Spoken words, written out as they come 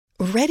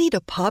Ready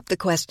to pop the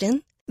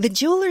question? The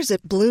jewelers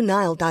at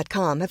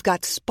BlueNile.com have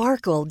got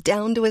sparkle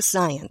down to a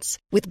science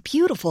with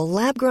beautiful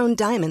lab-grown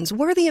diamonds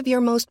worthy of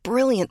your most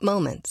brilliant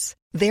moments.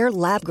 Their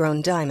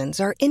lab-grown diamonds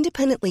are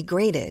independently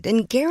graded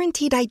and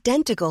guaranteed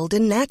identical to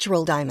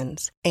natural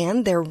diamonds,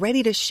 and they're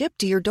ready to ship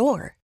to your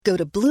door. Go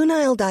to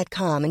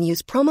BlueNile.com and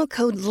use promo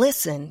code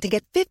LISTEN to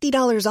get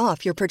 $50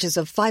 off your purchase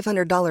of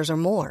 $500 or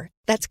more.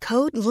 That's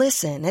code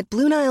LISTEN at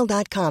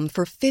BlueNile.com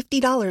for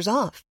 $50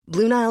 off.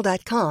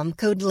 BlueNile.com,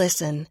 code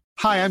LISTEN.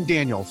 Hi, I'm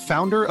Daniel,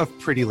 founder of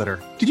Pretty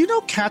Litter. Did you know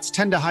cats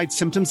tend to hide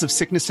symptoms of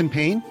sickness and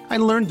pain? I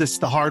learned this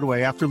the hard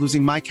way after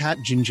losing my cat,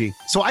 Gingy.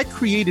 So I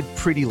created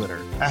Pretty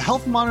Litter, a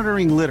health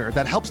monitoring litter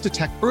that helps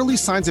detect early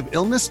signs of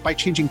illness by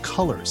changing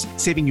colors,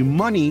 saving you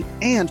money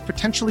and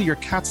potentially your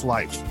cat's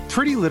life.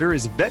 Pretty Litter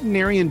is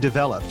veterinarian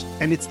developed,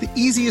 and it's the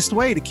easiest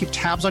way to keep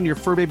tabs on your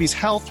fur baby's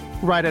health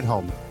right at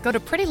home. Go to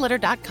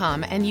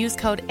prettylitter.com and use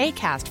code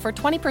ACAST for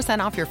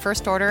 20% off your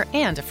first order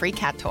and a free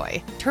cat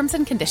toy. Terms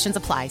and conditions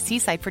apply. See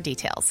site for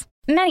details.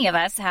 Many of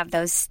us have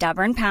those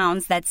stubborn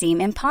pounds that seem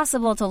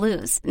impossible to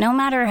lose, no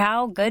matter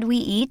how good we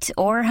eat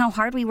or how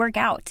hard we work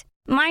out.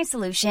 My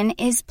solution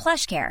is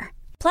PlushCare.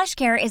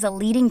 PlushCare is a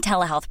leading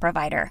telehealth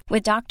provider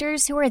with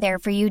doctors who are there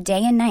for you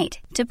day and night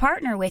to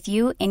partner with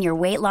you in your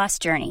weight loss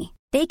journey.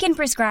 They can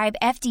prescribe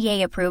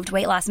FDA-approved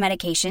weight loss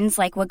medications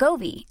like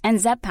Wegovy and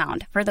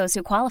Zepbound for those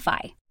who qualify.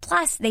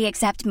 Plus, they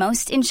accept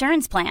most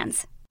insurance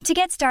plans. To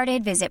get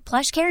started, visit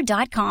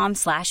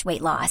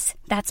plushcare.com/weightloss.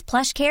 That's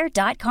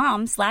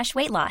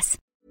plushcare.com/weightloss.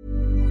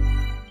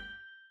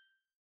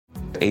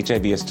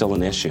 HIV is still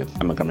an issue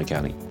in Montgomery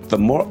County. The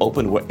more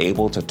open we're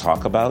able to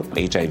talk about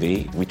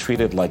HIV, we treat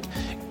it like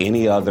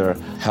any other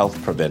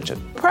health prevention.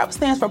 PrEP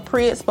stands for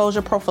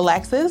pre-exposure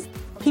prophylaxis.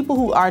 People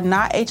who are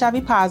not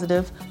HIV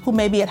positive, who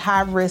may be at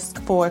high risk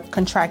for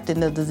contracting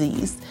the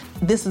disease.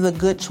 This is a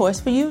good choice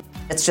for you.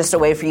 It's just a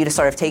way for you to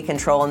sort of take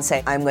control and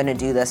say, I'm going to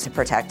do this to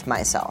protect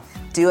myself.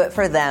 Do it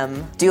for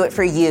them. Do it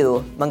for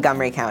you,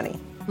 Montgomery County.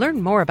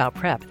 Learn more about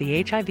PrEP,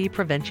 the HIV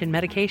prevention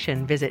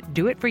medication. Visit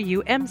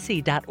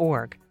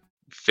doitforyoumc.org.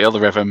 Feel the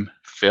rhythm,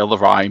 feel the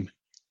rhyme,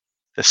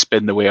 the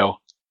spin the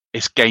wheel.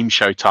 It's game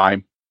show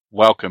time.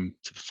 Welcome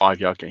to the 5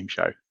 Yard Game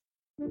Show.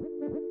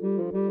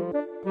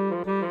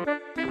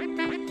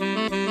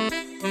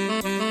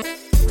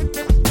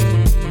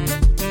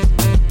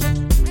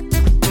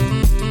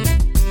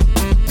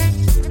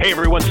 Hey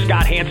everyone,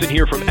 Scott Hansen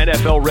here from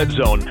NFL Red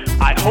Zone.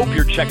 I hope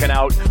you're checking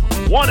out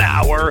 1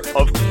 hour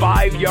of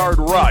 5 Yard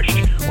Rush,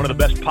 one of the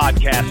best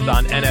podcasts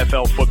on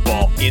NFL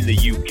football in the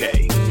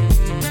UK.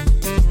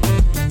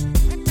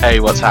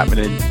 Hey, what's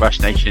happening, Rush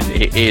Nation?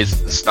 It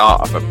is the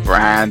start of a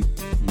brand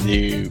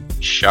new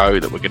show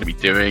that we're going to be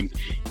doing.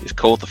 It's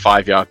called the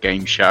 5 Yard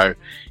Game Show.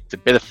 It's a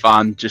bit of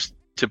fun just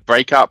to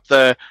break up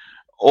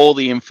all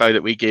the info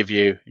that we give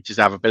you, just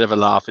have a bit of a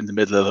laugh in the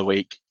middle of the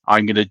week.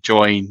 I'm going to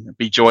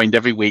be joined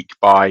every week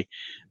by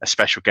a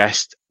special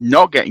guest,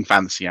 not getting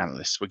fantasy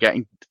analysts. We're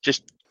getting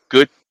just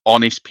good,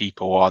 honest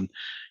people on,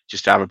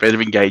 just to have a bit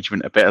of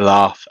engagement, a bit of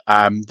laugh.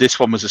 This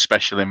one was a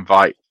special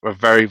invite. A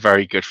very,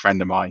 very good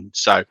friend of mine.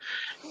 So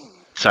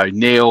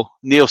Neil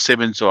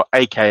Simmons, or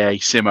AKA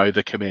Simo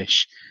the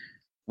Commish,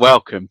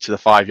 welcome to the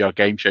 5 Yard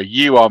Game Show.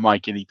 You are my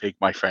guinea pig,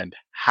 my friend.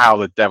 How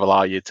the devil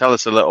are you? Tell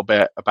us a little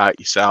bit about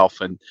yourself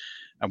and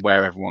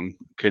where everyone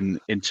can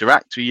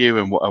interact with you,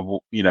 and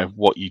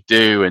what you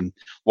do and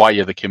why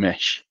you're the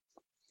commish.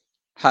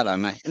 Hello,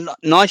 mate.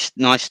 Nice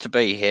to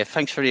be here.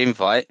 Thanks for the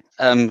invite.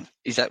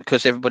 Is that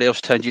because everybody else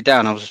turned you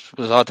down? Was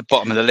I at the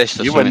bottom of the list?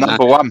 Or you were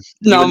number one.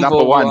 You were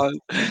number one.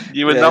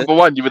 You were number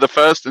one. You were the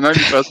first and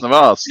only person I've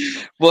asked.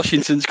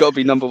 Washington's got to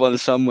be number one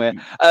somewhere.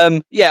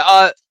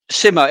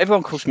 Simo.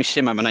 Everyone calls me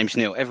Simo. My name's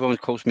Neil. Everyone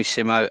calls me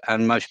Simo,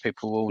 and most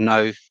people will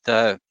know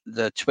the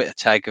Twitter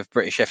tag of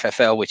British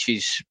FFL, which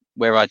is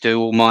where I do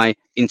all my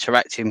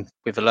interacting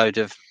with a load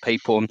of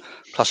people, and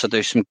plus I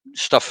do some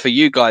stuff for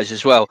you guys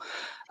as well.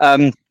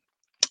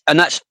 And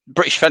that's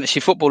British Fantasy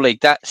Football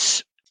League.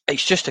 It's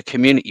just a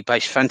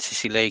community-based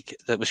fantasy league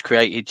that was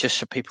created just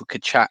so people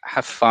could chat,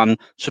 have fun,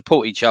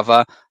 support each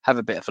other, have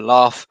a bit of a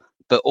laugh,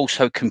 but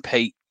also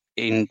compete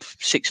in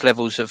 6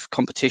 levels of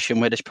competition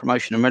where there's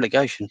promotion and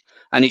relegation.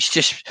 And it's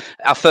just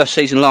our first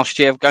season last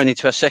year, going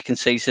into our second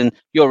season.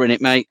 You're in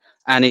it, mate,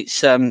 and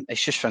it's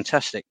just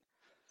fantastic.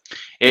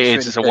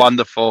 It's a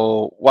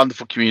wonderful,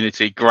 wonderful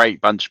community.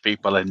 Great bunch of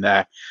people in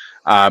there.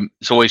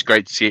 It's always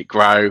great to see it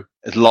grow.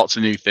 There's lots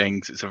of new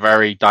things. It's a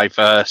very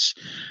diverse,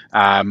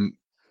 but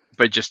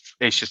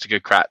it's just a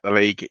good crack. The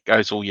league, it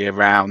goes all year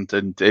round,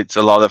 and it's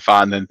a lot of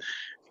fun. And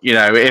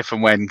if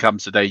and when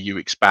comes the day you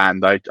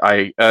expand,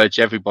 I urge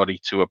everybody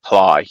to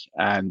apply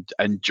and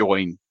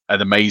join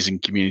an amazing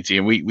community.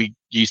 And we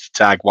use the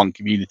tag one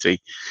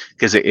community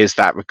because it is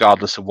that,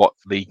 regardless of what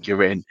league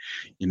you're in.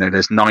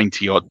 There's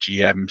 90 odd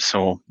GMs,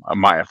 or I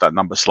might have that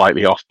number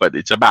slightly off, but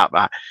it's about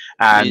that.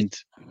 And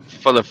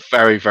full of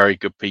very, very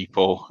good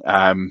people.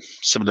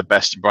 Some of the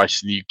best and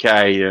brightest in the UK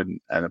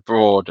and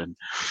abroad. And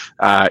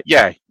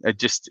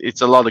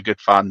it's a lot of good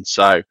fun.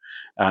 So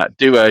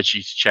do urge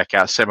you to check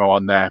out Simo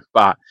on there.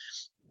 But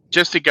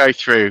just to go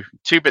through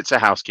 2 bits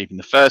of housekeeping.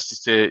 The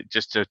first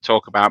is to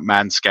talk about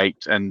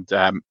Manscaped, and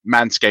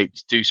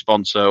Manscaped do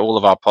sponsor all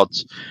of our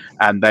pods,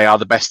 and they are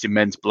the best in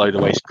men's below the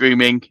waist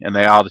grooming, and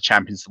they are the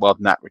champions of the world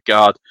in that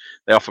regard.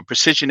 They offer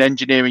precision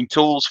engineering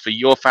tools for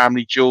your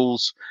family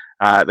jewels.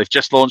 They've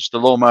just launched the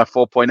Lawnmower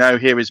 4.0.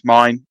 Here is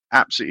mine.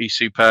 Absolutely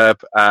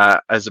superb.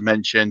 As I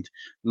mentioned,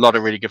 a lot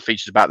of really good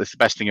features about this. The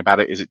best thing about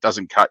it is it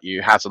doesn't cut you,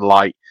 it has a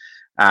light,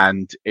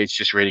 and it's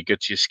just really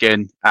good to your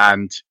skin,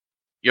 and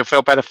you'll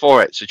feel better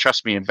for it. So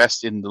trust me,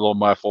 invest in the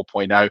Lawnmower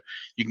 4.0.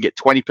 You can get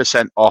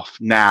 20% off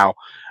now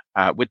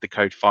with the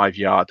code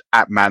 5yard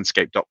at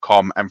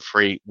manscaped.com and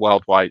free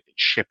worldwide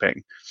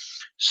shipping.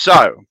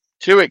 So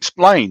to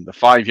explain the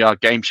 5-Yard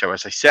Game Show,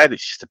 as I said,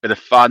 it's just a bit of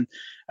fun.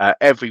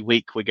 Every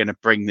week we're going to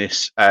bring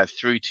this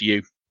through to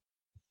you.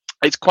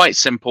 It's quite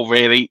simple,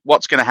 really.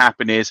 What's going to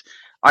happen is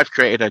I've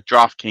created a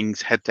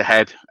DraftKings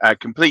head-to-head,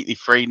 completely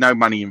free, no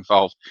money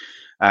involved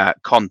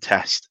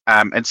contest.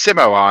 And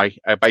Simo and I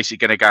are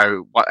basically going to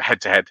go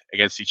head-to-head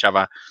against each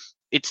other.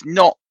 It's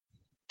not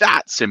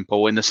that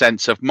simple in the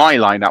sense of my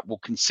lineup will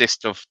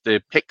consist of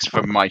the picks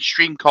from my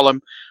stream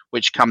column,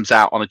 which comes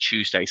out on a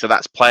Tuesday. So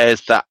that's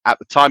players that at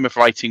the time of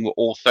writing were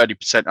all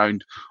 30%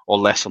 owned or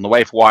less on the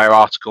waiver wire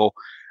article.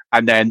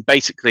 And then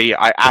basically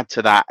I add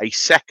to that a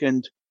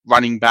second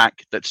running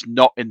back that's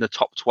not in the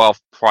top 12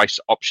 price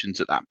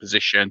options at that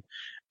position.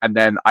 And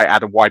then I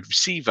add a wide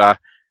receiver.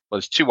 Well,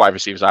 there's 2 wide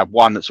receivers. I have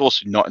one that's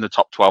also not in the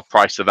top 12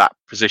 price of that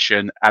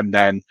position, and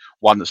then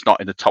one that's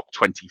not in the top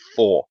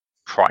 24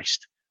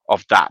 priced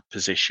of that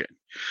position.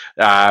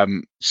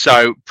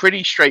 So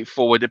pretty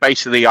straightforward.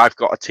 Basically, I've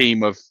got a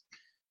team of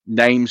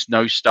names,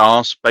 no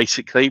stars,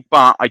 basically,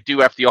 but I do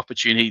have the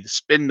opportunity to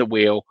spin the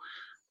wheel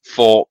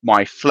for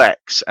my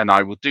flex, and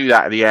I will do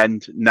that at the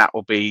end, and that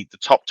will be the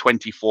top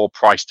 24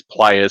 priced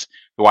players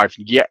who I've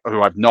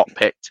not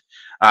picked.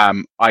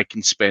 I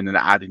can spin and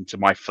add into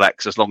my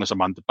flex as long as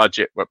I'm under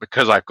budget, but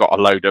because I've got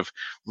a load of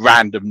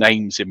random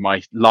names in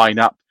my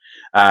lineup,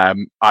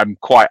 I'm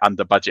quite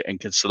under budget and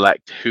can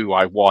select who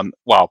I want.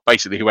 Well,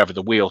 basically whoever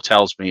the wheel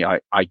tells me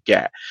I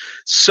get.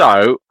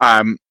 So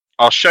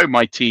I'll show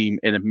my team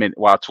in a minute.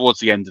 Well, towards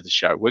the end of the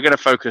show, we're going to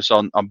focus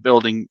on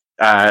building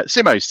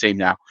Simo's team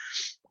now.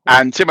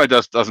 And Simo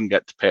doesn't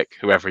get to pick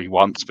whoever he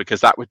wants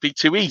because that would be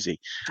too easy.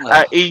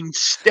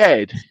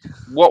 Instead,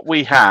 what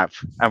we have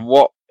and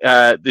what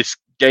this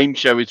game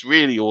show is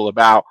really all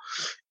about,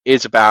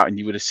 and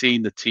you would have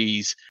seen the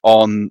tease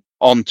on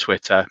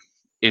Twitter,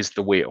 is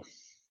the wheel.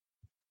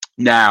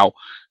 Now,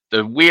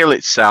 the wheel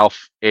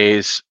itself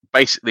is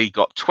basically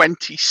got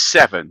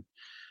 27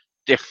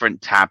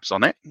 different tabs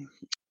on it.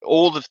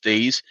 All of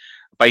these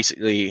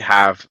basically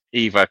have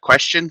either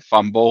question,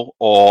 fumble,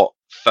 or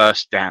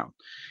first down.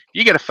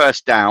 You get a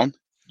first down,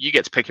 you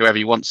get to pick whoever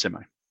you want,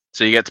 Simo.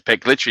 So you get to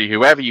pick literally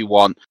whoever you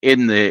want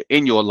in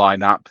your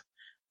lineup,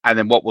 and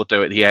then what we'll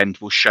do at the end,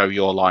 we'll show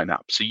your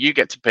lineup. So you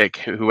get to pick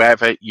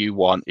whoever you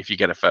want if you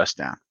get a first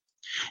down.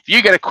 If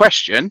you get a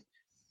question,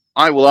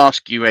 I will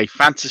ask you a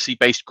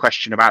fantasy-based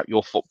question about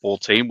your football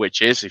team,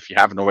 which is, if you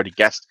haven't already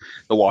guessed,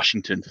 the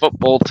Washington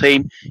football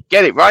team.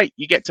 Get it right,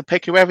 you get to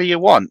pick whoever you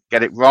want.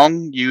 Get it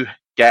wrong, you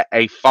get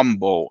a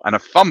fumble. And a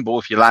fumble,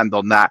 if you land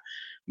on that,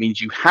 means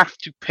you have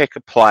to pick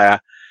a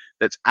player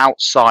that's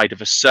outside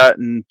of a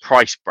certain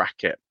price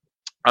bracket.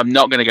 I'm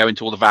not going to go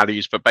into all the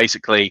values, but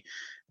basically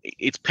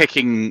it's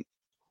picking,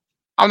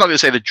 I'm not going to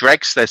say the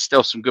dregs, there's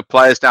still some good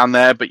players down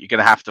there, but you're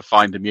going to have to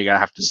find them, you're going to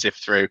have to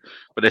sift through,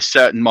 but there's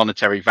certain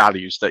monetary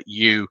values that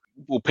you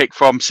will pick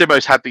from.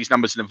 Simo's had these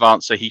numbers in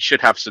advance, so he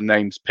should have some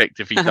names picked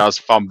if he does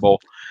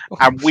fumble.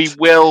 And we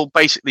will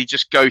basically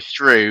just go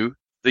through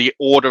the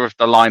order of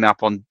the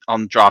lineup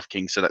on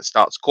DraftKings. So that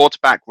starts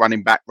quarterback,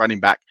 running back,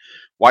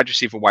 wide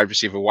receiver,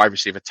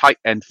 tight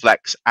end,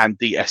 flex, and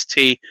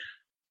DST.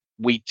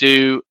 We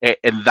do it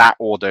in that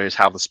order is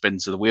how the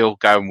spins of the wheel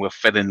go, and we'll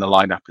fill in the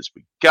lineup as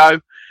we go.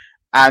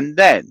 And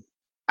then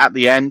at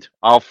the end,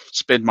 I'll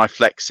spin my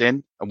flex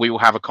in, and we will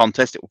have a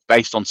contest. It will be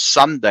based on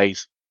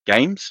Sunday's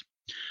games.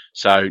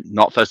 So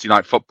not Thursday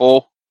night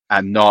football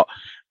and not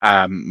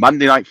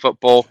Monday night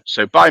football.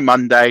 So by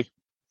Monday,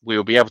 we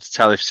will be able to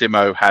tell if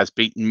Simo has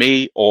beaten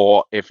me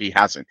or if he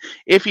hasn't.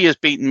 If he has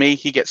beaten me,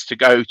 he gets to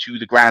go to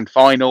the grand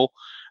final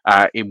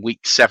in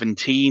week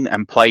 17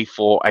 and play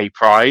for a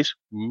prize.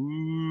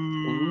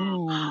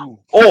 Ooh.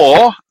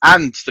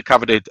 And the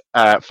coveted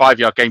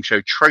 5-Yard Game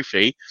Show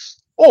trophy.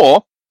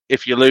 Or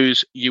if you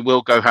lose, you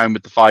will go home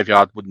with the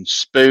 5-yard wooden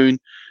spoon,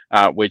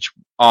 which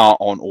are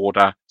on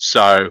order.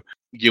 So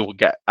you will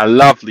get a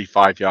lovely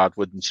 5-yard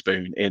wooden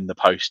spoon in the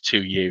post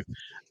to you.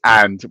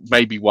 And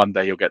maybe one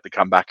day you'll get to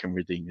come back and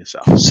redeem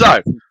yourself.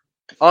 So,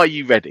 are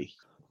you ready?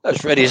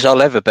 As ready as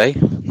I'll ever be.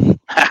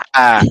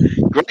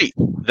 Great.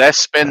 Let's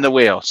spin the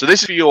wheel. So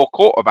this is your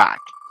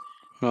quarterback.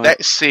 Right.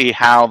 Let's see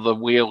how the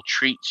wheel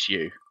treats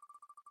you.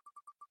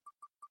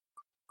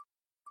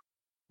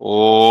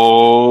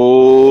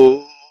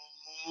 Oh,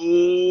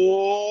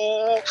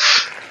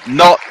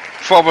 not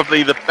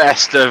probably the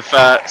best of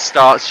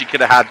starts you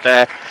could have had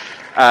there,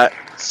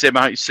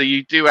 Simo. So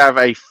you do have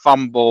a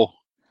fumble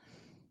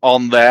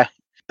on there.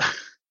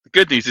 the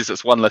good news is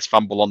it's one less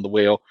fumble on the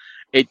wheel.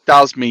 It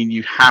does mean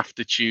you have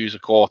to choose a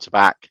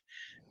quarterback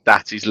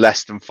that is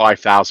less than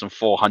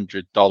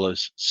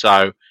 $5,400.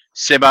 So,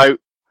 Simo,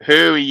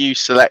 who are you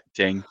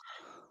selecting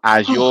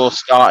as your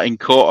starting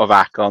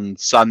quarterback on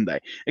Sunday?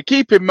 And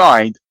keep in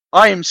mind,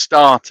 I am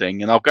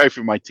starting, and I'll go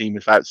through my team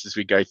of outs as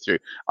we go through.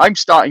 I'm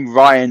starting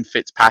Ryan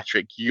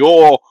Fitzpatrick,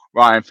 your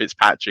Ryan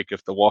Fitzpatrick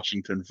of the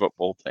Washington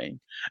football team,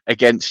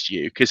 against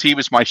you, because he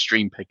was my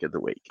stream pick of the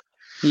week.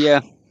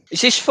 Yeah.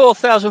 Is this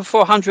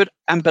 4,400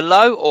 and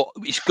below, or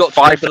it's got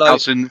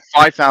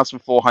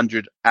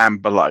 5,400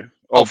 and below?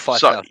 Oh,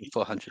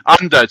 5,400.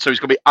 Under, so it's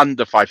going to be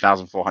under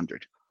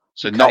 5,400.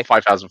 So Okay. not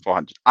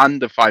 5,400,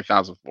 under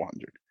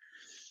 5,400.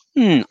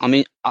 I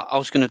mean, I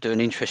was going to do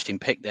an interesting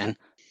pick then.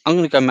 I'm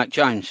going to go Mac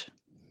Jones.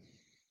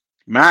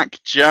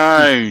 Mac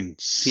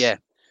Jones. Yeah.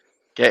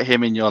 Get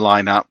him in your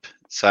lineup.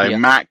 So Yeah.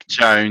 Mac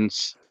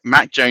Jones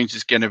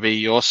is going to be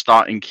your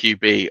starting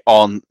QB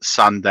on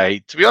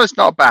Sunday. To be honest,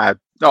 not a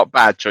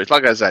bad choice.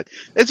 Like I said,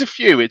 there's a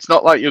few. It's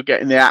not like you're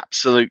getting the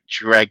absolute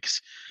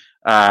dregs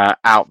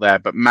out there,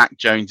 but Mac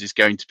Jones is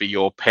going to be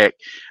your pick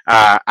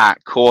at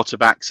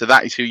quarterback. So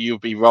that is who you'll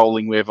be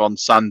rolling with on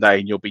Sunday,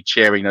 and you'll be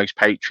cheering those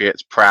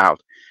Patriots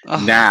proud.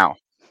 Oh. Now,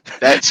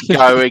 let's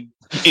go and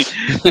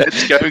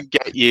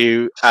get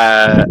you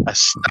a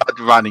stud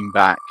running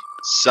back.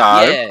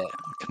 So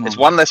there's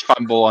one less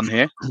fumble on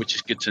here, which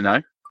is good to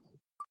know.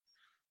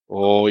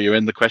 Oh, you're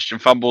in the question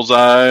fumble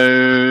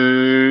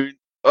zone.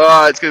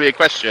 Oh, it's going to be a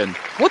question.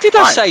 What did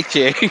I say to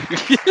you?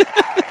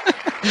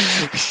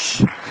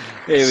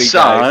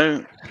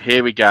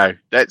 Here we go.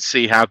 Let's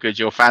see how good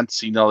your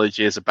fantasy knowledge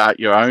is about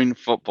your own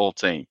football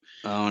team.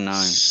 Oh, no.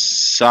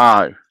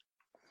 So,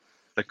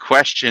 the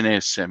question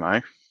is,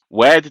 Simo,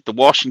 where did the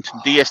Washington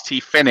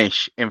DST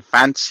finish in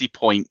fantasy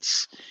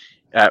points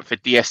for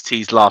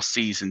DST's last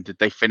season? Did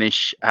they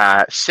finish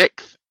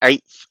 6th,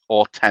 8th,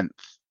 or 10th?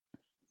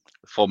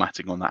 The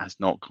formatting on that has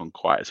not gone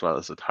quite as well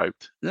as I'd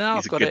hoped. No,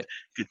 I've got it.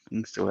 Good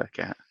things to work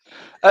at.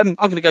 I'm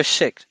going to go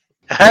 6th.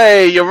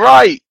 Hey, you're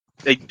right.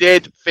 They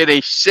did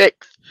finish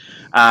 6th.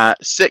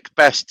 6th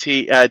best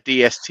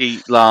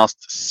DST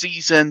last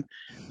season.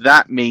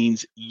 That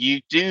means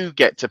you do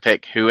get to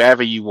pick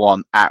whoever you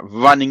want at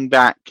running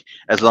back,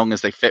 as long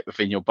as they fit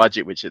within your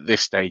budget, which at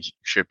this stage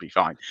should be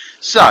fine.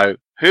 So,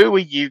 who are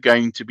you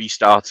going to be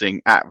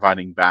starting at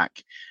running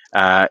back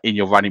in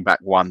your running back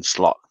one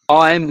slot?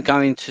 I'm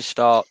going to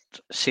start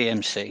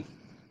CMC.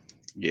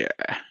 Yeah,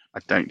 I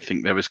don't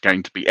think there was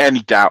going to be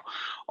any doubt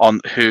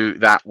on who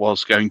that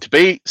was going to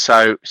be.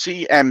 So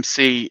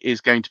CMC is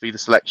going to be the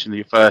selection of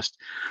your first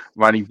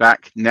running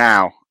back.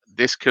 Now,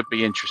 this could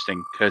be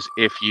interesting, because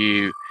if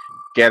you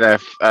get a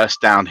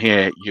first down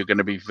here, you're going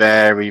to be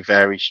very,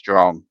 very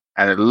strong.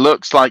 And it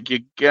looks like you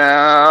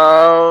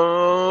go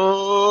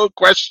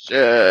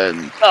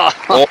question.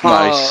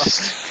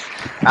 Almost.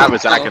 That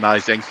was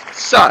agonizing.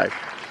 So,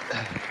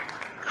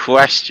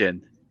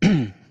 question.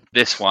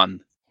 This one.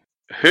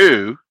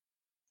 Who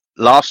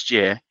last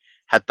year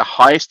had the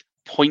highest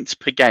points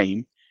per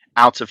game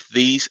out of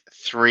these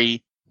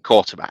three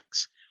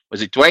quarterbacks?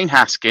 Was it Dwayne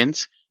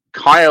Haskins,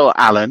 Kyle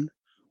Allen,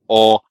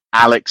 or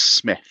Alex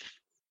Smith?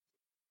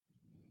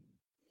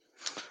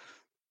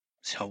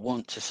 So I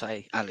want to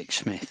say Alex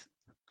Smith.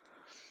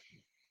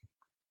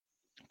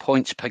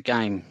 Points per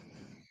game.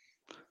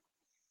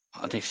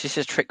 I think this is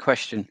a trick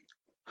question.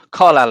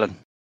 Kyle Allen.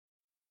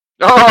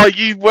 Oh,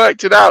 you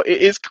worked it out.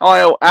 It is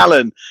Kyle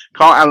Allen.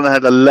 Kyle Allen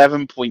had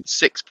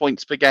 11.6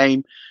 points per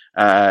game.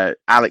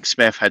 Alex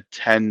Smith had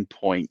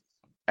 10.8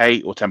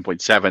 or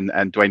 10.7,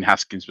 and Dwayne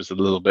Haskins was a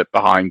little bit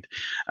behind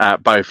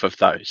both of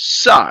those.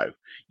 So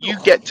you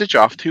get to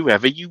draft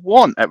whoever you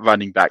want at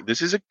running back.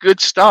 This is a good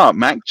start.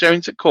 Mac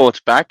Jones at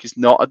quarterback is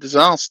not a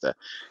disaster.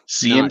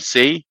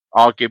 CMC,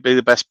 arguably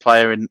the best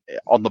player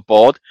on the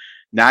board.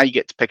 Now you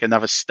get to pick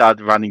another stud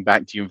running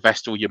back. Do you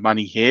invest all your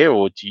money here,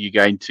 or do you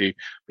going to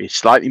be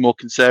slightly more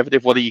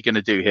conservative? What are you going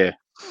to do here?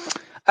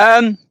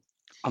 I'm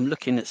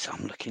looking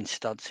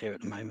studs here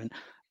at the moment.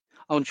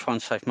 I want to try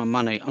and save my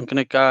money. I'm going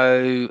to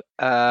go.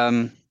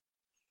 Austin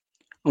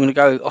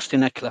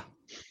Eckler.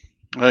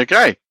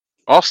 Okay,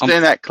 Austin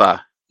Eckler.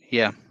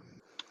 Yeah,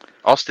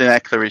 Austin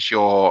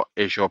Eckler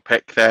is your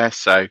pick there.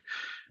 So,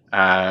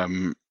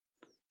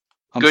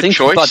 good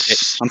choice.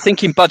 Budget. I'm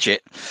thinking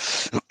budget.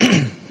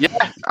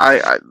 Yeah,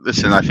 I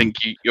listen. I think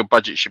your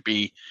budget should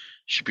be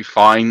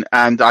fine,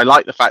 and I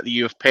like the fact that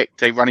you have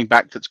picked a running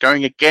back that's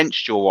going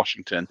against your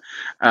Washington.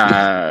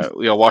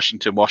 Your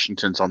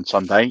Washington's on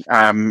Sunday.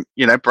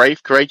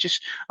 Brave, courageous.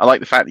 I like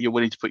the fact that you're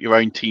willing to put your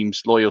own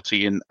team's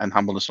loyalty and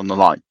humbleness on the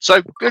line.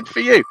 So good for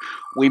you.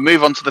 We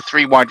move on to the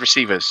three wide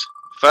receivers.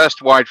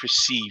 First wide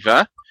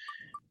receiver.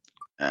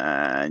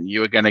 And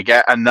you are going to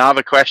get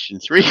another question.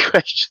 3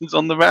 questions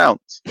on the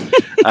bounce.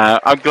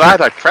 I'm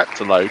glad I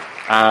prepped a load.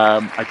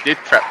 I did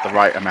prep the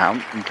right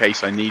amount in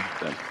case I needed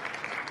them.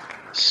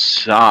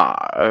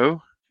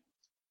 So,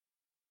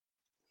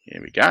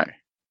 here we go.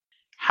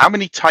 How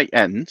many tight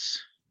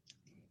ends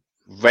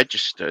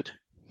registered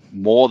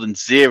more than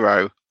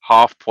 0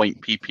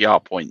 half-point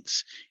PPR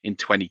points in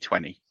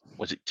 2020?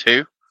 Was it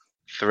 2,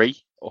 3,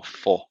 or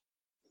 4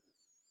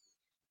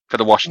 for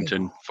the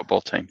Washington football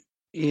team?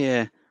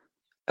 Yeah.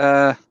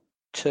 2.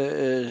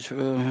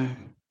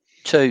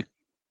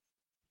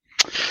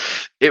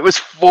 It was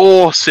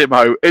 4,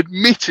 Simo.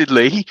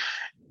 Admittedly,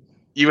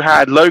 you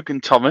had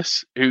Logan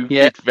Thomas, who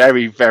did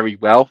very, very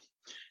well.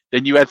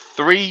 Then you had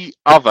 3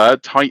 other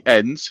tight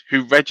ends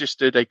who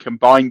registered a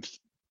combined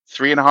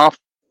 3.5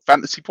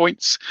 fantasy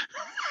points.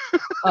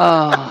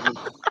 Oh,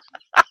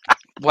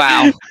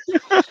 wow.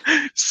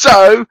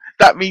 So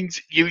that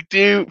means you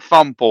do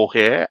fumble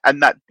here,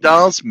 and that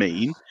does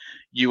mean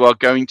you are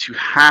going to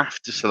have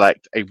to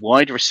select a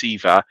wide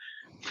receiver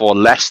for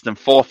less than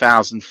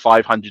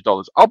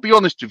 $4,500. I'll be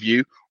honest with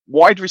you,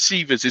 wide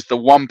receivers is the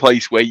one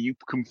place where you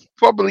can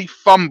probably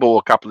fumble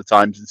a couple of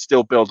times and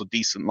still build a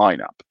decent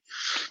lineup.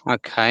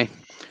 Okay.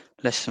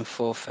 Less than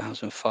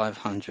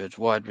 4,500.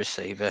 Wide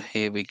receiver.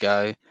 Here we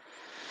go.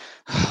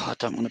 I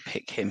don't want to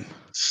pick him.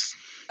 So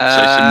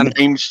some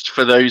names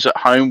for those at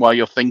home while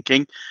you're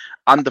thinking.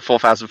 Under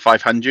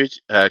 4,500,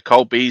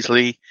 Cole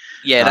Beasley.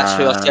 Yeah, that's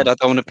who I said. I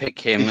don't want to pick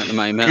him at the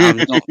moment. I'm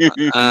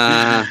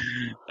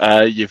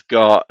not, you've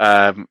got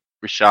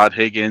Rashad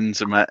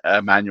Higgins,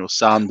 Emmanuel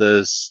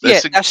Sanders.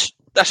 That's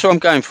what I'm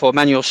going for.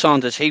 Emmanuel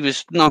Sanders. He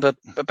was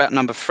about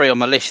number 3 on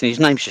my list, and his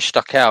name's just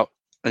stuck out.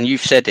 And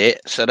you've said it,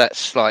 so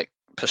that's like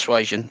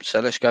persuasion. So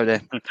let's go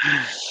there.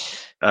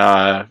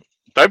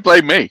 Don't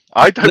blame me.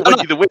 I don't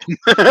want you to win.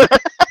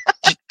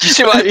 Do you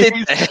see what I did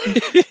there?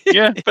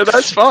 Yeah, but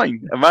that's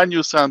fine.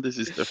 Emmanuel Sanders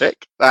is the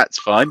pick. That's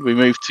fine. We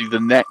move to the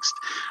next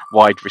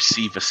wide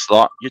receiver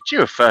slot. You're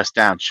due a first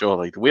down,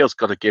 surely. The wheel's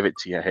got to give it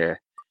to you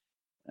here.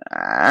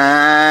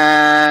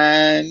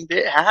 And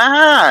it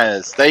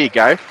has. There you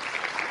go.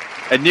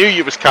 I knew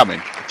you was coming.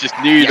 I just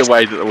knew the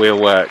way that the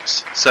wheel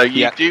works. So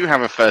you do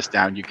have a first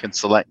down. You can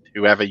select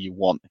whoever you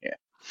want here.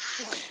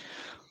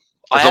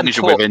 As long as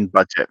you're within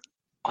budget.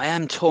 I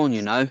am torn,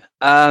 you know.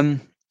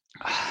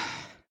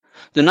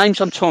 The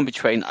names I'm torn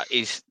between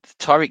is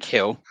Tyreek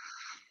Hill,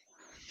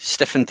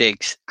 Stefan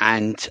Diggs,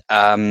 and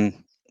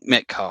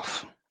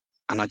Metcalf.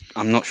 And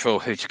I'm not sure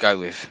who to go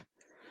with.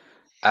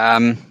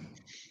 I'm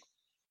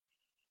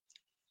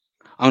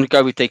going to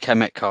go with DK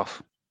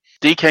Metcalf.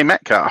 DK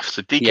Metcalf.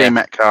 So DK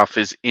Metcalf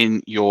is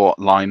in your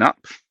lineup.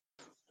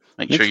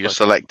 Make sure you're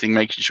selecting,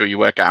 making sure you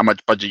work out how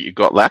much budget you've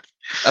got left.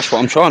 That's what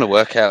I'm trying to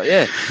work out,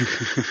 yeah.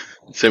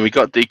 So we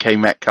got DK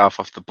Metcalf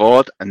off the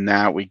board, and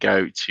now we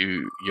go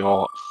to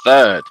your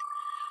third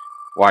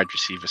wide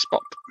receiver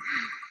spot.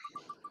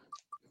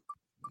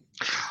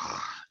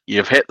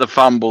 You've hit the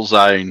fumble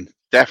zone.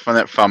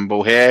 Definite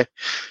fumble here.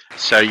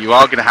 So you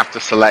are going to have to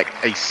select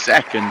a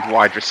second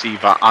wide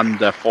receiver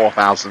under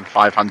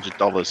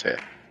 $4,500 here.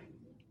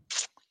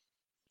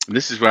 And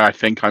this is where I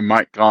think I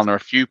might garner a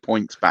few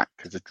points back,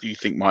 because I do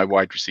think my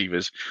wide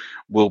receivers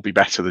will be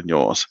better than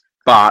yours.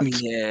 But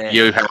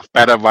you have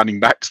better running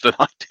backs than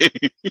I do.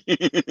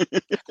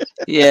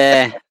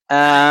 Yeah.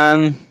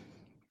 I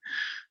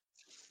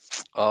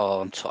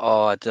don't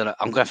know.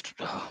 I'm gonna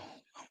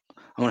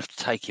have to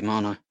take him,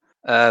 aren't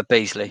I?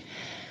 Beasley.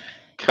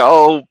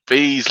 Cole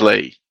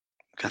Beasley. I'm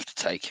gonna have to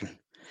take him.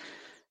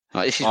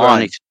 Right, this is where I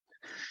need.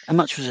 How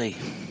much was he?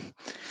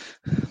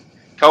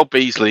 Cole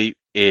Beasley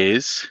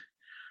is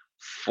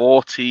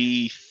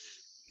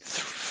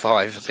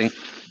 45, I think.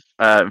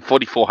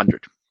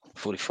 4,400.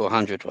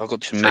 4,400. I've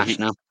got some maths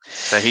now.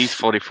 So he's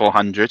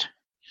 4,400.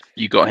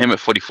 You got him at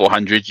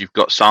 4,400. You've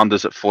got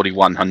Sanders at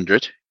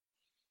 4,100.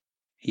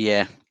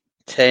 Yeah.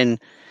 10,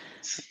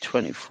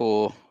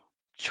 24,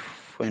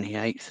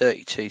 28,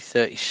 32,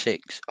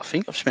 36. I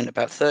think I've spent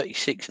about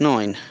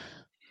 36.9.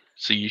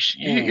 So you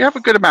have a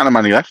good amount of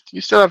money left.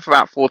 You still have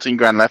about 14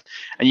 grand left,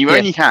 and you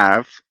only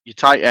have your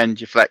tight end,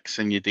 your flex,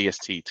 and your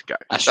DST to go.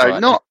 That's so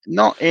right.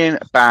 not in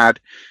a bad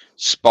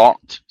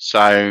spot.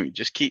 So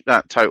just keep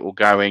that total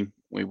going.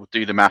 We will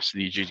do the maths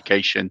and the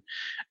adjudication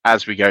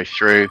as we go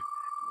through.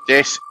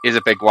 This is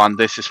a big one.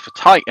 This is for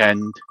tight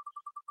end.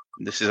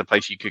 This is a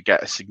place you could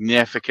get a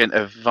significant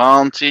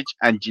advantage,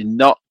 and you're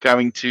not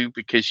going to,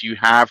 because you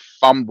have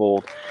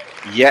fumbled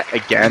yet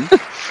again.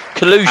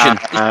 Collusion.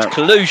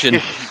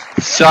 Collusion.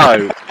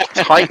 So,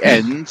 tight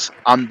ends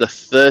under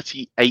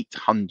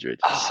 3,800.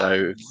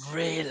 So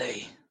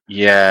really?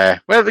 Yeah.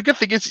 Well, the good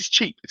thing is it's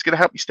cheap. It's going to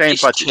help you stay in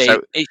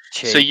budget. It's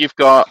cheap. So you've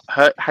got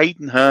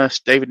Hayden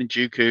Hurst, David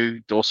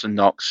Njoku, Dawson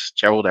Knox,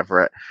 Gerald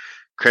Everett,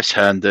 Chris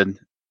Herndon,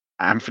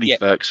 Anthony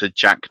Ferguson,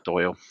 Jack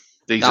Doyle.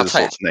 These are the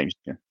sorts of names.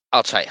 Yeah.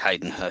 I'll take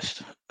Hayden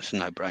Hurst. It's a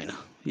no-brainer.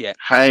 Yeah.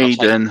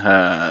 Hayden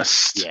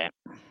Hurst. Yeah.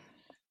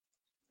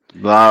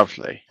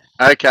 Lovely.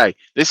 Okay,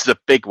 this is a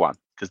big one,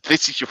 because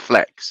this is your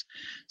flex.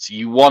 So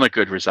you want a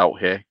good result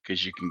here,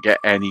 because you can get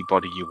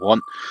anybody you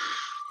want.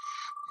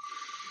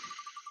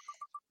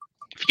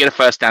 If you get a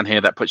first down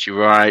here, that puts you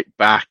right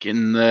back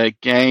in the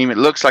game. It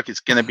looks like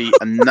it's going to be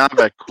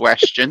another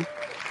question.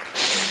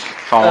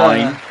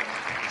 Fine.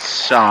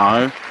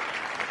 So.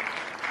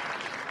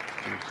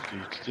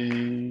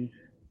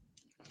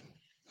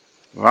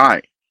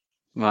 Right.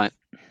 Right.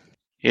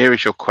 Here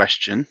is your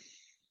question.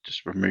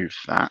 Just remove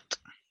that.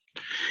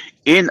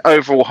 In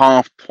overall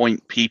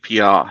half-point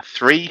PPR,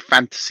 three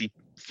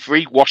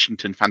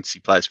Washington fantasy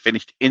players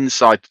finished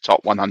inside the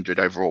top 100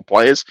 overall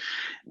players.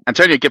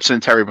 Antonio Gibson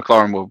and Terry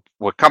McLaurin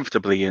were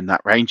comfortably in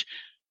that range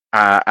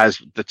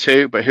as the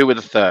two, but who were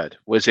the third?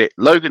 Was it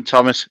Logan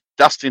Thomas,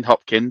 Dustin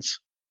Hopkins,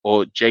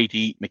 or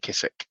J.D.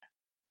 McKissick?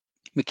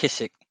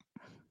 McKissick.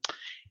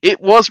 It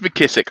was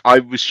McKissick. I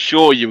was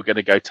sure you were going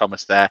to go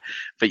Thomas there,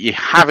 but you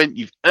haven't.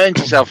 You've earned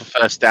yourself a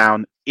first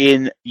down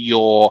in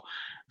your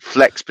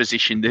flex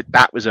position.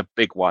 That was a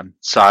big one.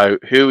 So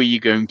who are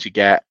you going to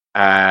get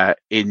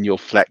in your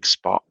flex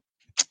spot?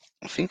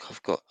 I think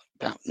I've got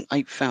about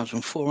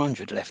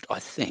 8,400 left, I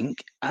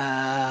think.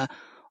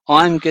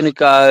 I'm going to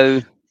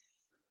go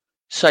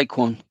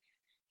Saquon.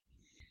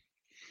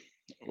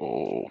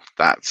 Oh,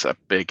 that's a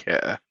big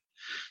hitter.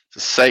 So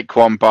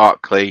Saquon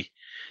Barkley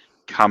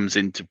comes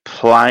into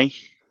play.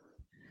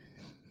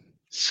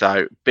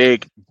 So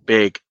big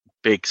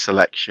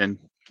selection.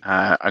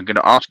 I'm going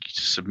to ask you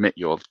to submit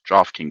your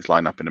DraftKings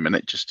lineup in a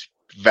minute, just to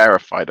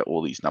verify that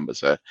all these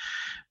numbers are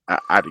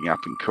adding up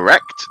and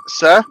correct,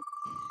 sir.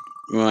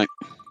 Right.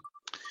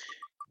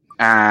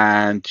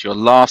 And your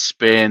last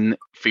spin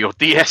for your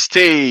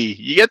DST.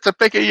 You get to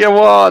pick a you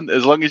want,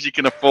 as long as you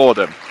can afford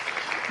them.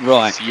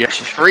 Right. So you have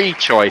free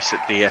choice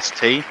at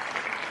DST.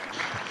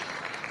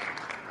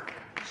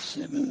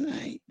 7,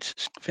 8. I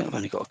think I've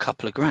only got a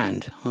couple of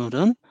grand. Hold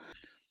on.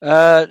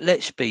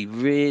 Let's be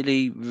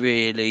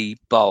really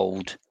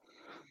bold.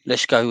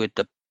 Let's go with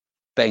the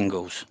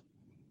Bengals.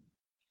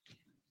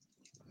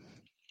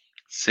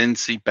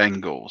 Cincy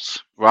Bengals.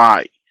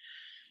 Right.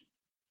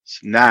 So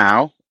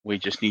now we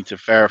just need to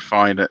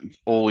verify that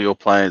all your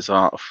players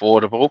are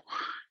affordable.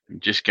 I'm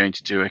just going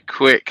to do a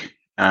quick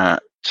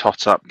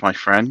tot up, my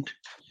friend.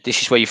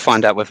 This is where you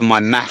find out whether my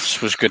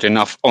maths was good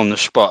enough on the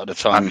spot at the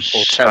time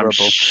or terrible.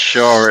 I'm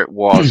sure it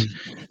was.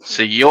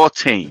 So your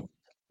team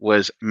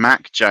was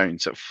Mac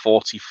Jones at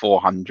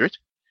 4,400.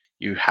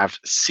 You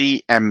have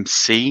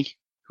CMC,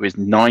 who is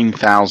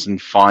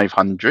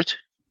 9,500.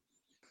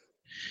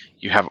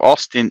 You have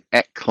Austin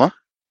Eckler.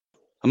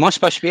 Am I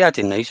supposed to be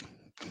adding these?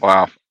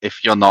 Well,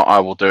 if you're not, I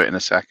will do it in a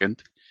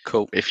second.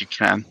 Cool. If you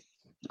can,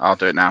 I'll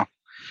do it now.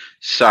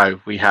 So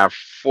we have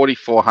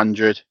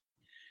 4,400,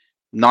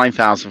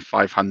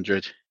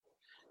 9,500,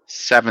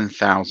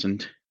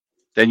 7,000.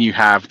 Then you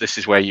have, this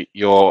is where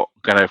you're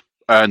going to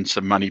earn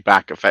some money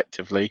back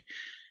effectively,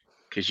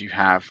 because you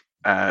have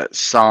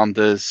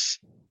Sanders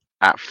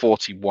at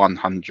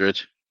 4,100.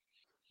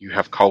 You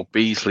have Cole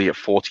Beasley at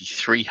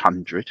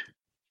 4,300.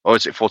 Or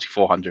is it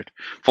 4,400?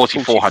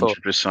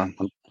 4,400 was some.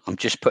 I'm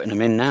just putting them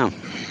in now.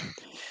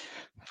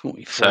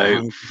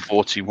 So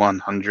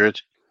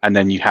 4,100. And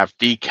then you have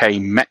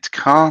DK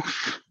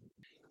Metcalf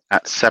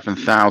at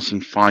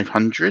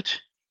 7,500.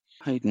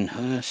 Hayden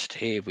Hurst,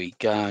 here we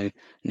go.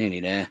 Nearly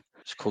there.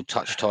 It's called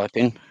touch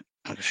typing.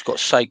 I've just got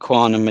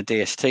Saquon and my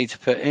DST to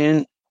put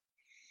in.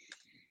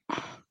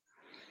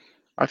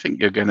 I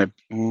think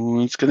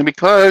it's going to be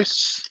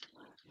close.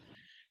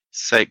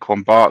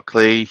 Saquon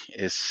Barkley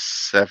is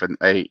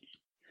 7,800.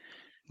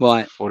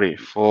 Right.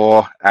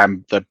 44.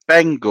 And the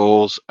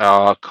Bengals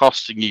are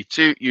costing you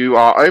you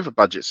are over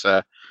budget,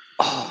 sir.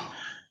 Oh.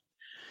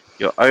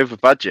 You're over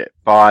budget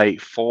by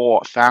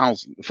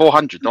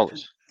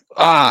 $400.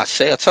 Ah,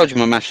 see, I told you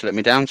my maths let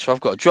me down, so I've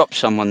got to drop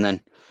someone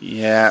then.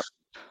 Yeah.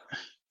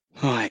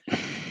 Right.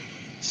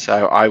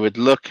 So I would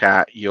look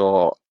at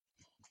your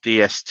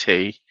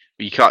DST.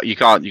 You can't. You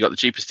got the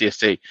cheapest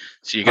DST,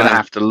 so you're going to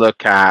have to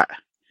look at.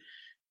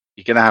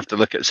 You're going to have to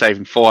look at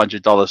saving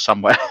 $400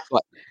 somewhere.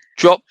 Right.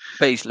 Drop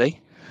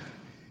Beasley.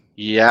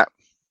 Yeah.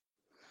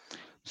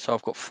 So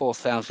I've got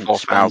 4,000.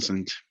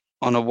 4,000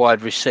 on a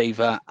wide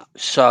receiver.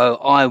 So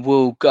I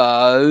will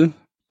go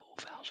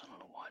 4,000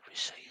 on a wide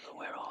receiver.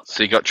 Where are they?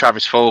 So you got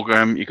Travis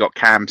Fulgham. You got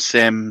Cam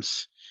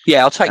Sims.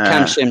 Yeah, I'll take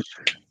Cam Sims.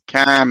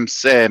 Cam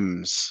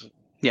Sims.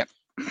 Yep.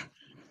 I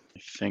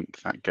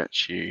think that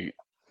gets you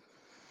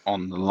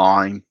on the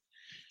line.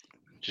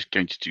 Just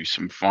going to do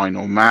some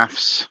final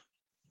maths.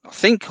 I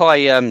think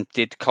I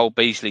did Cole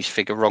Beasley's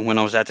figure wrong when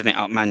I was adding it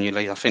up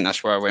manually. I think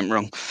that's where I went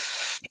wrong.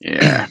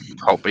 Yeah,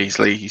 Cole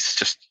Beasley, he's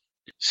just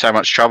so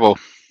much trouble.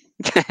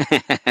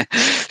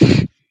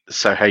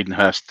 So Hayden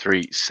Hurst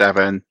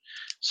 3,700.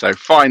 So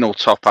final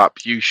top up,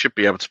 you should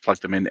be able to plug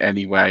them in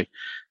anyway.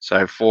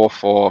 So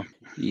 4,400.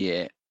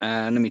 Yeah,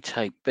 let me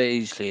take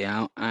Beasley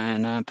out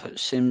and put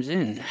Sims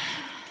in.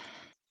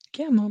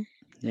 Come on.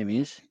 There he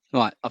is.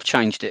 Right, I've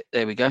changed it.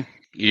 There we go.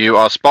 You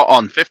are spot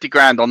on. 50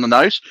 grand on the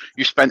nose.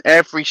 You spent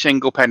every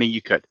single penny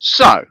you could.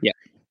 So, yeah,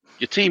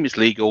 your team is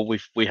legal.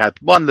 We had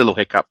one little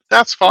hiccup.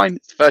 That's fine.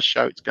 It's the first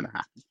show. It's going to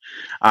happen.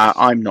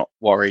 I'm not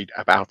worried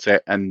about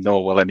it, and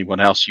nor will anyone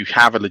else. You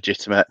have a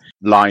legitimate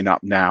lineup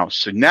now.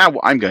 So now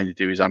what I'm going to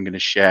do is I'm going to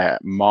share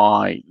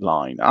my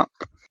lineup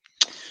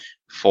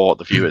for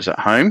the viewers at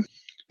home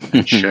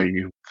and show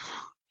you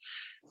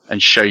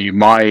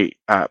my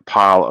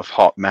pile of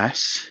hot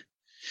mess.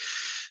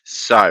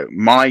 So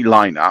my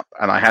lineup,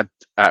 and I had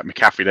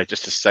McCaffrey there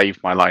just to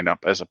save my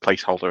lineup as a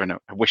placeholder and a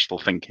wishful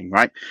thinking,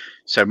 right?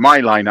 So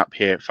my lineup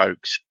here,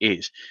 folks,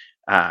 is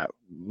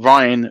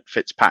Ryan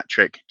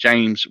Fitzpatrick,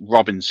 James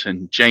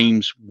Robinson,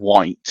 James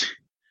White,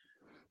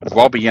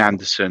 Robbie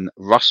Anderson,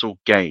 Russell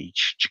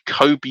Gage,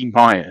 Jacoby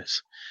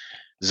Myers,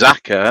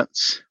 Zach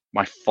Ertz,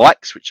 my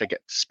flex, which I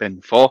get to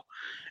spin for,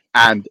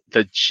 and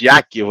the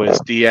Jaguars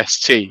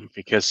DST,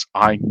 because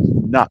I'm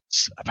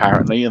nuts,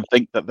 apparently, and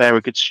think that they're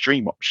a good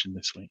stream option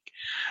this week.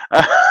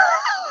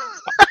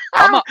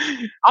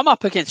 I'm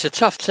up against a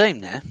tough team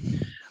there.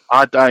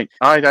 I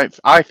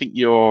think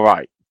you're all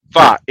right.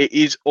 But it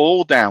is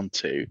all down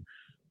to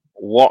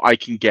what I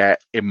can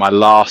get in my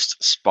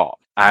last spot.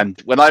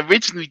 And when I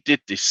originally did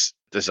this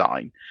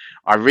design,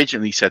 I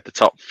originally said the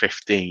top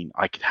 15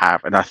 I could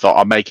have, and I thought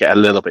I'll make it a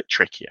little bit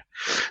trickier.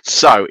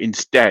 So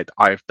instead,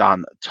 I've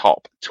done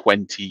top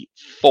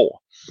 24.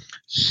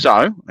 So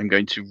I'm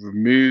going to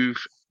remove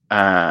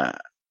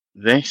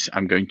this.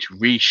 I'm going to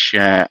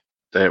reshare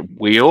the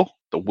wheel.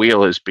 The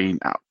wheel has been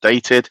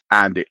outdated,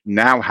 and it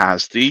now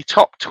has the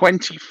top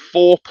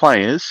 24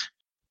 players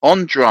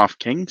on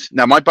DraftKings.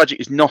 Now, my budget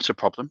is not a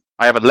problem.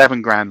 I have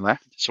 11 grand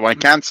left, so I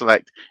can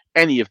select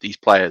any of these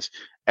players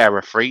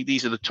error-free.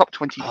 These are the top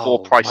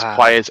 24 priced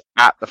players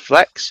at the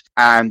flex,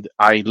 and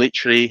I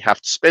literally have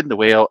to spin the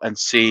wheel and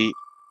see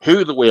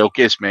who the wheel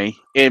gives me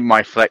in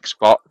my flex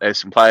spot. There's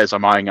some players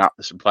I'm eyeing up.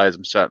 There's some players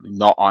I'm certainly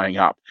not eyeing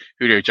up.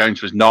 Julio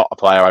Jones was not a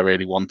player I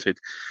really wanted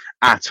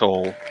at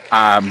all.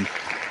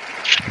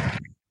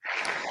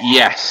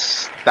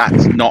 Yes,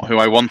 that's not who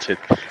I wanted.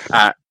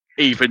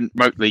 Even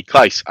remotely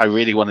close. I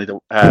really wanted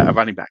a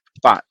running back,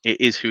 but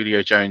it is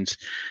Julio Jones.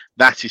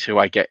 That is who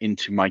I get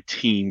into my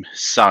team.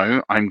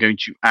 So I'm going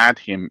to add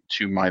him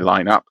to my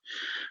lineup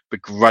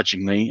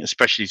begrudgingly,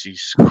 especially as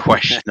he's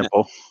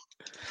questionable.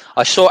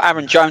 I saw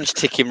Aaron Jones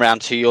ticking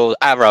round to your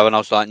arrow, and I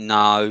was like,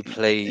 "No,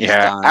 please."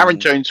 Yeah, don't. Aaron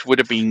Jones would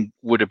have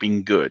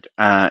been good.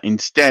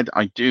 Instead,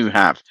 I do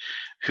have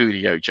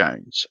Julio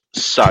Jones.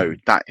 So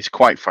that is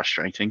quite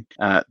frustrating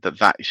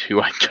that is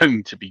who I'm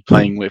going to be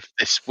playing with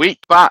this week.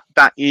 But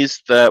that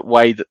is the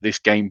way that this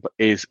game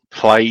is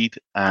played,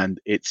 and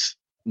it's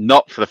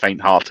not for the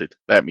faint-hearted.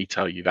 Let me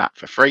tell you that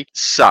for free.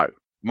 So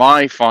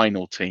my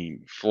final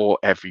team for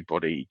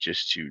everybody,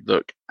 just to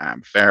look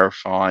and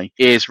verify,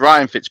 is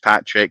Ryan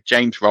Fitzpatrick,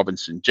 James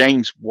Robinson,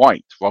 James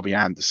White, Robbie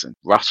Anderson,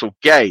 Russell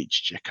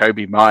Gage,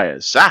 Jacoby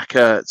Myers, Zach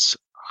Ertz,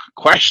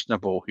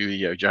 questionable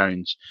Julio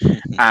Jones,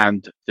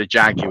 and the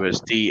Jaguars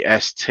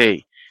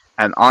DST.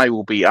 And I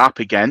will be up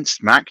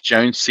against Mac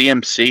Jones,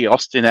 CMC,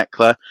 Austin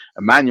Eckler,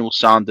 Emmanuel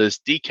Sanders,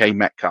 DK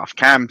Metcalf,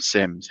 Cam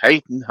Sims,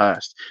 Hayden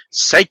Hurst,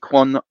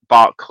 Saquon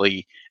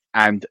Barkley,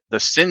 and the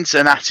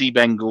Cincinnati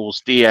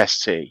Bengals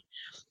DST.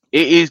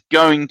 It is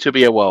going to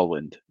be a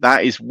whirlwind.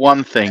 That is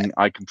one thing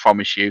I can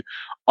promise you.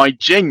 I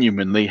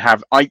genuinely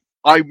have. I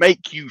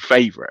make you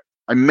favorite.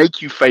 I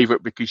make you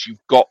favorite because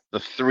you've got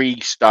the 3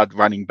 stud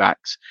running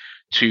backs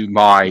to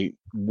my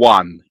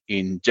 1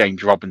 in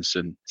James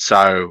Robinson.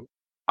 So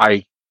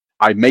I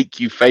make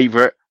you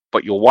favorite,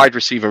 but your wide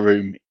receiver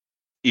room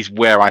is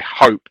where I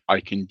hope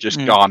I can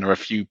just garner a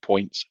few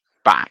points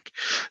back.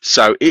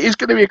 So it is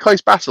going to be a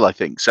close battle, I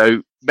think.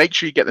 So make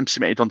sure you get them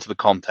submitted onto the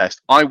contest.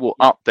 I will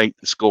update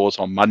the scores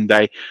on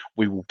Monday.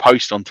 We will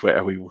post on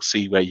Twitter. We will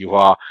see where you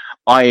are.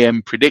 I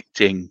am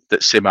predicting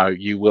that, Simo,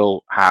 you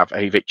will have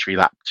a victory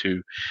lap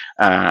to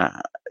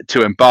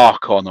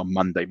embark on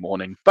Monday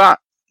morning, but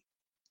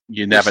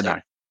you never know.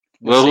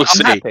 We'll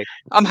see.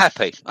 I'm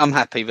happy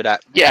with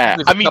that. Yeah,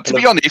 I mean, to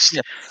be honest,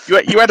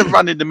 you had a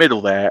run in the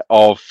middle there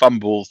of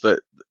fumbles that.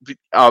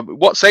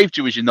 What saved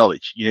you was your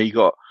knowledge. You know, you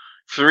got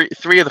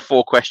three of the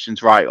 4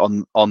 questions right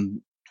on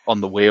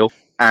the wheel,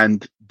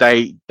 and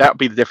that'll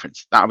be the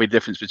difference. That'll be the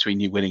difference between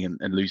you winning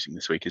and losing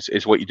this week.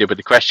 Is what you did with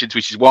the questions,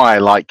 which is why I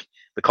like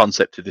the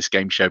concept of this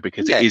game show,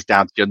 because it is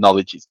down to your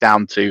knowledge. It's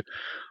down to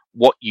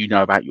what you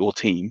know about your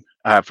team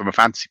from a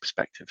fantasy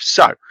perspective.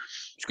 So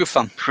it's good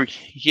fun.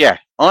 Yeah,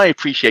 I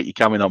appreciate you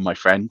coming on, my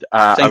friend.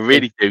 I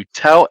really do.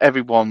 Tell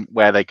everyone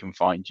where they can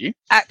find you.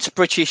 At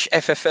British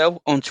FFL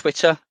on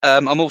Twitter.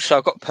 I've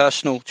got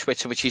personal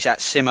Twitter, which is at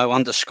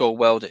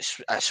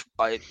Simo_world.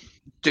 I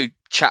do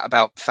chat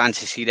about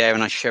fantasy there,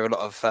 and I share a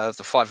lot of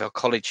the 5-year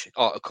college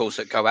articles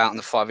that go out and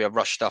the 5-year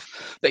rush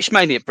stuff. But it's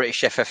mainly at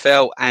British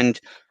FFL, and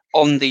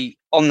on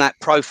that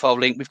profile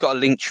link, we've got a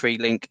Linktree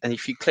link, and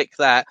if you click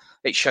that,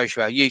 it shows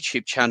you our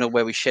YouTube channel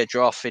where we share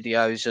draft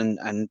videos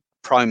and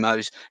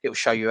promos. It will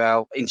show you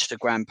our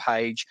Instagram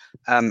page,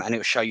 and it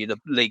will show you the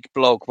league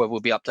blog where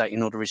we'll be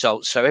updating all the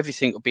results. So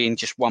everything will be in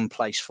just one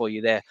place for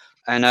you there.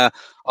 And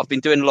I've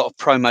been doing a lot of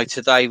promo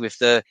today with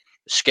the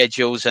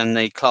schedules and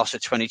the class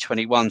of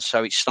 2021,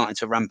 so it's starting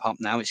to ramp up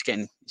now. It's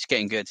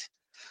getting good.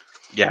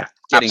 Yeah,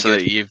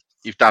 absolutely.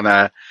 You've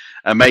done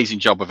amazing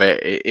job of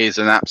it. It is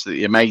an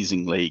absolutely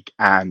amazing league,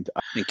 and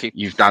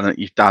you've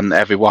done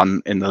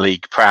everyone in the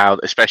league proud,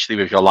 especially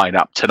with your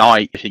lineup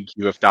tonight. I think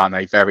you have done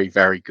a very,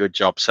 very good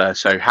job, sir.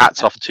 So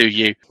hats off to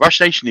you. Rush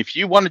Nation, if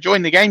you want to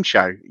join the game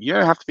show, you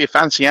don't have to be a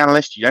fancy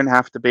analyst. You don't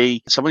have to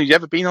be someone who's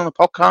ever been on a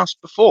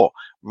podcast before.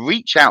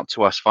 Reach out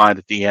to us via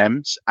the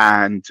DMs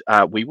and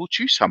we will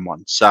choose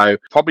someone. So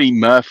probably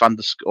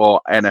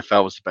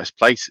Murph_NFL is the best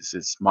place. This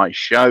is my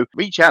show.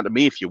 Reach out to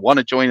me if you want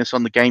to join us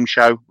on the game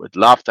show. We'd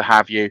love to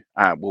have you.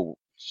 We'll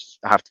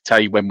have to tell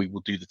you when we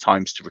will do the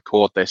times to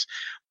record this,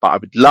 but I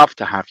would love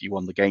to have you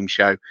on the game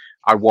show.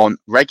 I want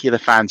regular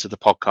fans of the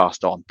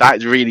podcast on. That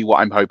is really what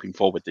I'm hoping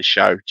for with this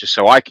show, just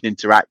so I can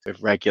interact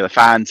with regular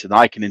fans and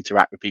I can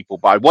interact with people.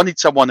 But I wanted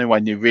someone who I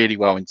knew really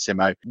well in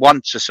Simo,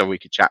 once just so we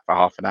could chat for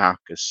half an hour,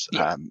 because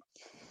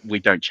we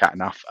don't chat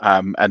enough.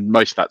 And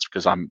most of that's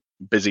because I'm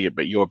busy,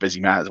 but you're a busy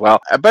man as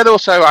well. But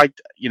also,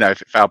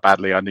 if it failed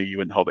badly, I knew you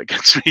wouldn't hold it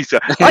against me. So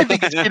I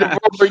think it's been a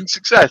roaring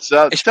success.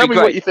 Tell me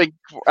what you think,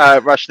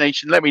 Rush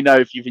Nation. Let me know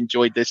if you've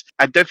enjoyed this.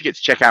 And don't forget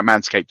to check out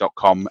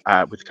manscaped.com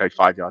with the code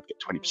 5yard.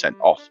 Get 20%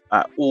 off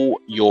all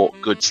your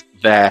goods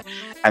there.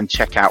 And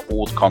check out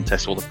all the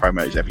contests, all the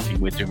promos,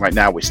 everything we're doing right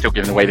now. We're still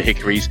giving away the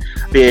Hickory's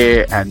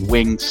beer and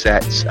wing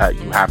sets.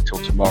 You have till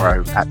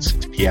tomorrow at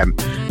 6 p.m.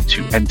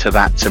 to enter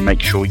that, to make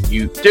sure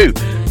you do.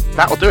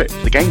 That'll do it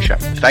for the game show.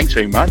 Thanks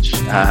very much.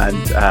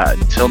 And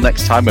until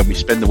next time when we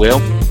spin the wheel,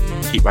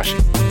 keep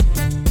rushing.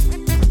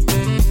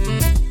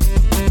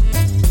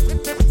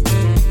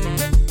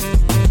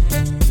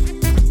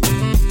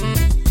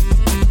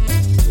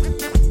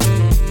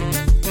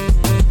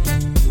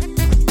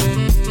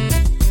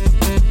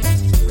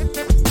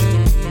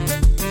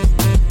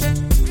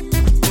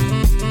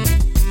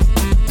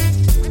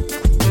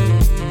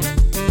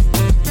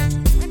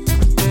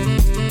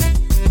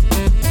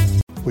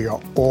 We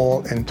are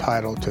all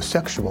entitled to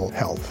sexual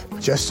health,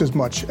 just as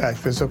much as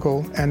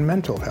physical and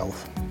mental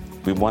health.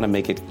 We want to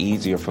make it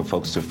easier for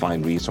folks to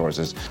find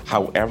resources.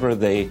 However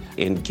they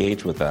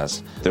engage with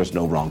us, there's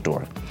no wrong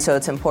door. So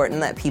it's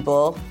important that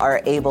people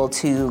are able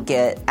to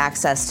get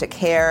access to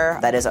care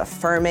that is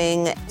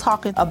affirming.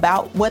 Talking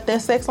about what their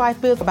sex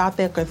life is, about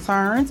their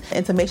concerns,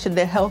 and to make sure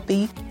they're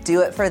healthy.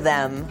 Do it for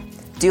them.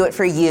 Do it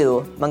for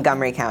you,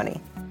 Montgomery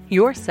County.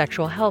 Your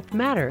sexual health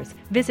matters.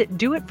 Visit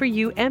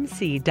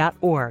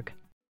doitforyoumc.org.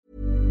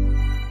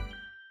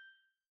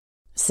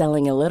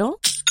 Selling a little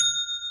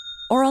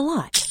or a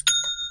lot?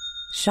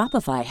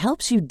 Shopify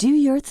helps you do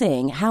your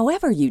thing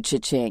however you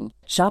cha-ching.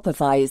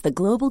 Shopify is the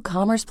global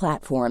commerce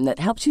platform that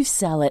helps you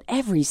sell at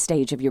every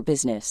stage of your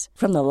business.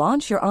 From the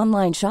launch your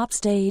online shop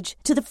stage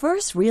to the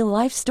first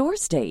real-life store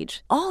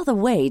stage, all the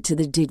way to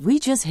the did we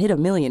just hit a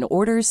million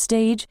orders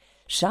stage.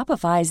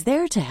 Shopify is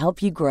there to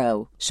help you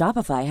grow.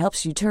 Shopify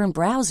helps you turn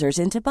browsers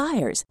into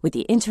buyers with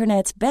the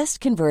internet's best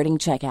converting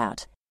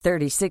checkout.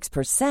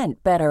 36%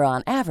 better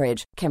on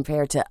average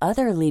compared to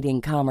other leading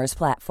commerce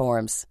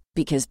platforms.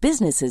 Because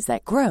businesses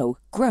that grow,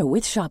 grow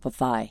with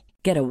Shopify.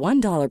 Get a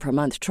 $1 per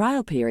month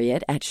trial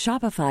period at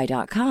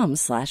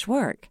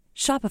shopify.com/work.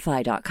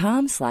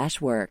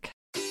 Shopify.com/work.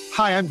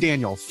 Hi, I'm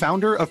Daniel,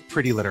 founder of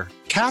Pretty Litter.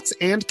 Cats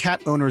and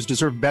cat owners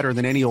deserve better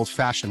than any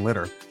old-fashioned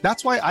litter.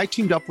 That's why I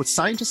teamed up with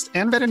scientists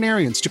and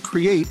veterinarians to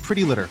create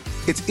Pretty Litter.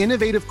 Its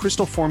innovative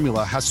crystal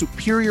formula has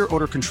superior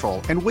odor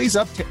control and weighs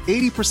up to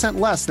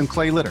 80% less than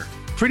clay litter.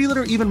 Pretty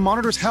Litter even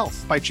monitors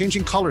health by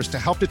changing colors to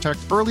help detect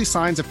early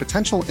signs of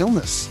potential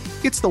illness.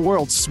 It's the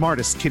world's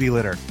smartest kitty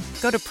litter.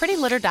 Go to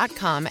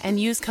prettylitter.com and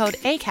use code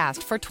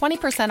ACAST for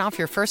 20% off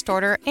your first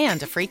order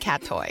and a free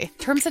cat toy.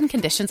 Terms and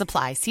conditions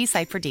apply. See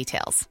site for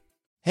details.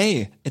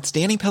 Hey, it's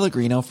Danny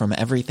Pellegrino from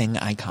Everything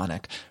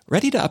Iconic.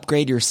 Ready to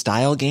upgrade your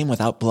style game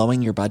without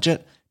blowing your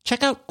budget?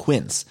 Check out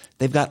Quince.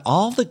 They've got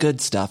all the good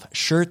stuff,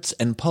 shirts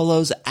and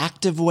polos,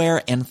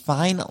 activewear, and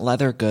fine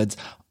leather goods,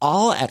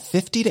 all at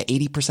 50 to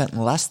 80%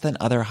 less than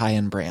other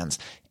high-end brands.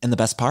 And the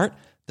best part?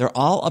 They're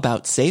all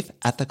about safe,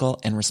 ethical,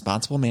 and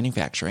responsible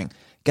manufacturing.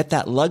 Get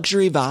that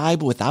luxury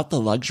vibe without the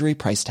luxury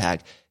price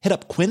tag. Hit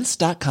up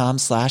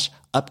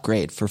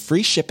quince.com/upgrade for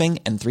free shipping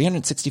and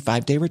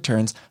 365-day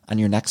returns on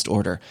your next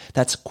order.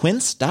 That's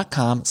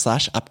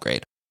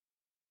quince.com/upgrade.